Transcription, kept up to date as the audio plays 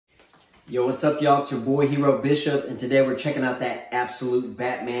Yo, what's up, y'all? It's your boy, Hero Bishop, and today we're checking out that absolute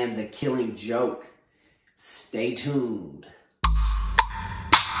Batman, The Killing Joke. Stay tuned.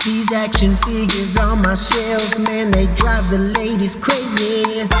 These action figures on my shelf, man, they drive the ladies crazy.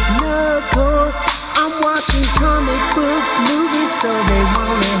 NERDXCORE, I'm watching comic book movies, so they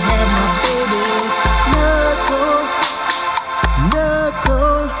wanna have my baby.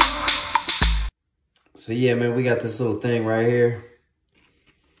 NERDXCORE. So yeah, man, we got this little thing right here.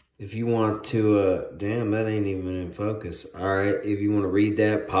 If you want to, damn, that ain't even in focus. All right, if you want to read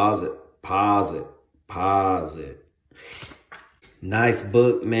that, pause it, pause it, pause it. Nice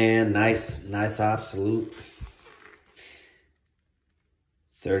book, man. Nice absolute.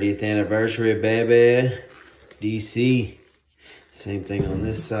 30th anniversary, baby. DC. Same thing on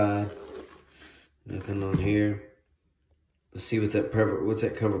this side. Nothing on here. Let's see what's that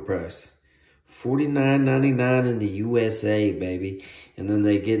cover price. $49.99 in the USA, baby. And then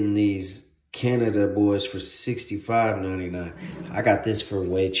they getting these Canada boys for $65.99. I got this for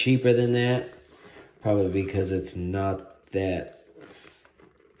way cheaper than that. Probably because it's not that.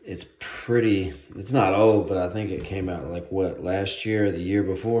 It's pretty. It's not old, but I think it came out like what, last year or the year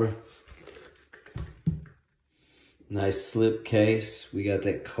before. Nice slip case. We got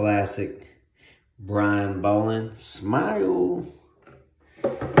that classic Brian Bolland smile.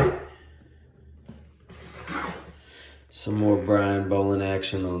 Some more Brian Bolland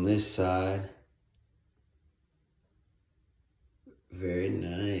action on this side. Very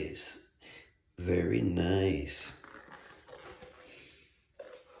nice. Very nice.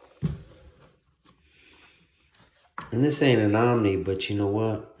 And this ain't an Omni, but you know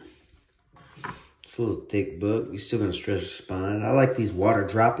what? It's a little thick book. You're still gonna stretch the spine. I like these water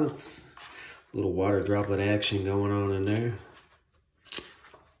droplets. A little water droplet action going on in there.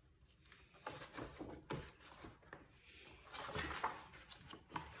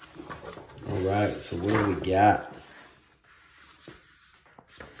 Alright, so what do we got?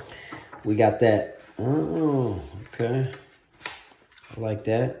 We got that. Oh, okay. I like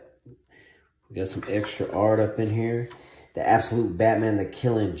that. We got some extra art up in here. The Absolute Batman, The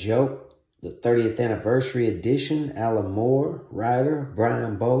Killing Joke. The 30th Anniversary Edition. Alan Moore, writer.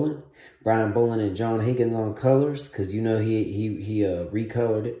 Brian Bolland. Brian Bolland and John Higgins on colors, because you know he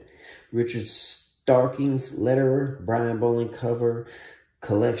recolored it. Richard Starkings, letterer. Brian Bolland cover.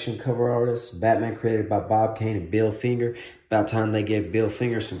 Collection cover artist. Batman created by Bob Kane and Bill Finger. About time they gave Bill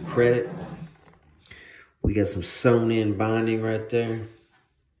Finger some credit. We got some sewn in binding right there.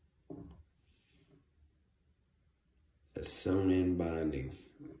 A sewn in binding.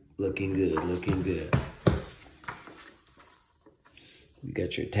 Looking good, looking good. You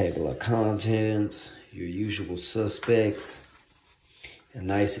got your table of contents, your usual suspects. A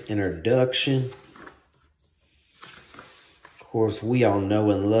nice introduction. Of course, we all know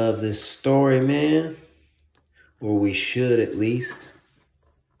and love this story, man. Or we should, at least.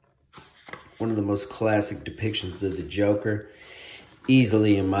 One of the most classic depictions of the Joker.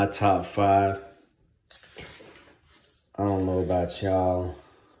 Easily in my top 5. I don't know about y'all.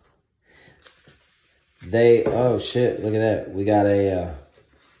 Oh shit, look at that. We got a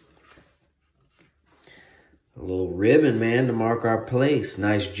little ribbon, man, to mark our place.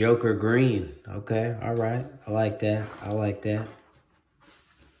 Nice Joker green. Okay, all right. I like that. I like that.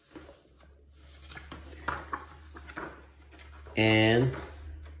 And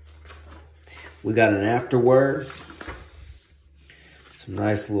we got an afterword. Some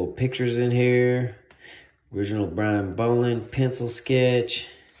nice little pictures in here. Original Brian Bolland pencil sketch.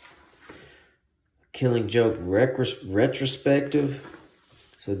 Killing Joke retrospective.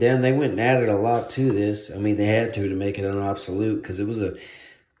 So damn, they went and added a lot to this. I mean, they had to make it an absolute, because it was a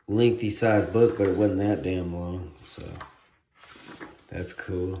lengthy size book, but it wasn't that damn long. So that's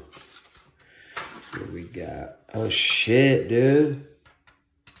cool. What we got? Oh shit, dude.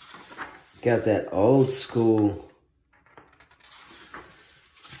 Got that old school.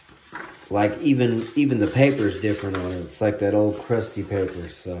 Like even the paper's different on it. It's like that old crusty paper.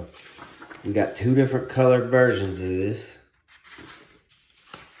 So we got 2 different colored versions of this.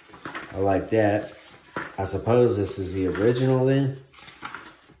 I like that. I suppose this is the original then.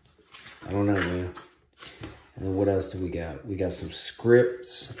 I don't know, man. And then what else do we got? We got some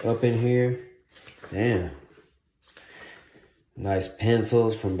scripts up in here. Damn. Nice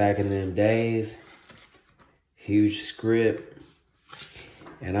pencils from back in them days. Huge script.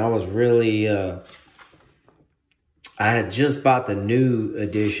 And I was really, I had just bought the new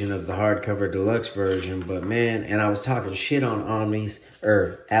edition of the hardcover deluxe version, but man, and I was talking shit on Omnis,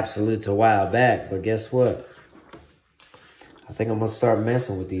 or Absolutes a while back, but guess what? I think I'm gonna start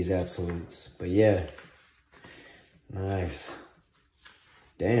messing with these Absolutes, but yeah. Nice.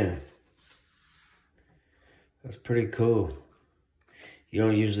 Damn. That's pretty cool. You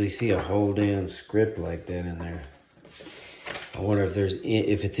don't usually see a whole damn script like that in there. I wonder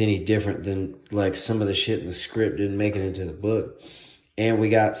if it's any different than like some of the shit in the script didn't make it into the book. And we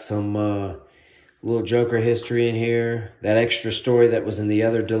got some little Joker history in here. That extra story that was in the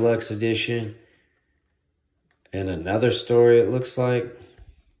other deluxe edition. And another story, it looks like.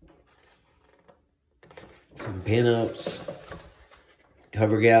 Some pinups.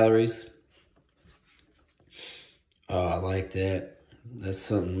 Cover galleries. Oh, I like that. That's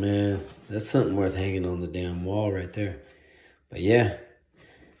something, man. That's something worth hanging on the damn wall right there. But yeah,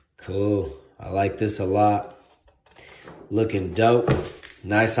 cool. I like this a lot. Looking dope.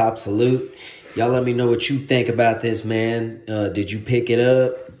 Nice Absolute. Y'all let me know what you think about this, man. Did you pick it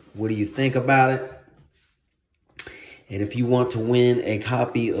up? What do you think about it? And if you want to win a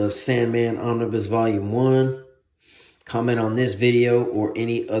copy of Sandman Omnibus Volume 1, comment on this video or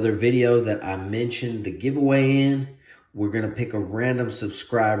any other video that I mentioned the giveaway in. We're going to pick a random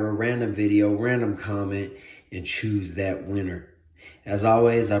subscriber, random video, random comment, and choose that winner. As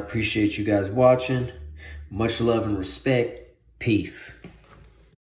always, I appreciate you guys watching. Much love and respect. Peace.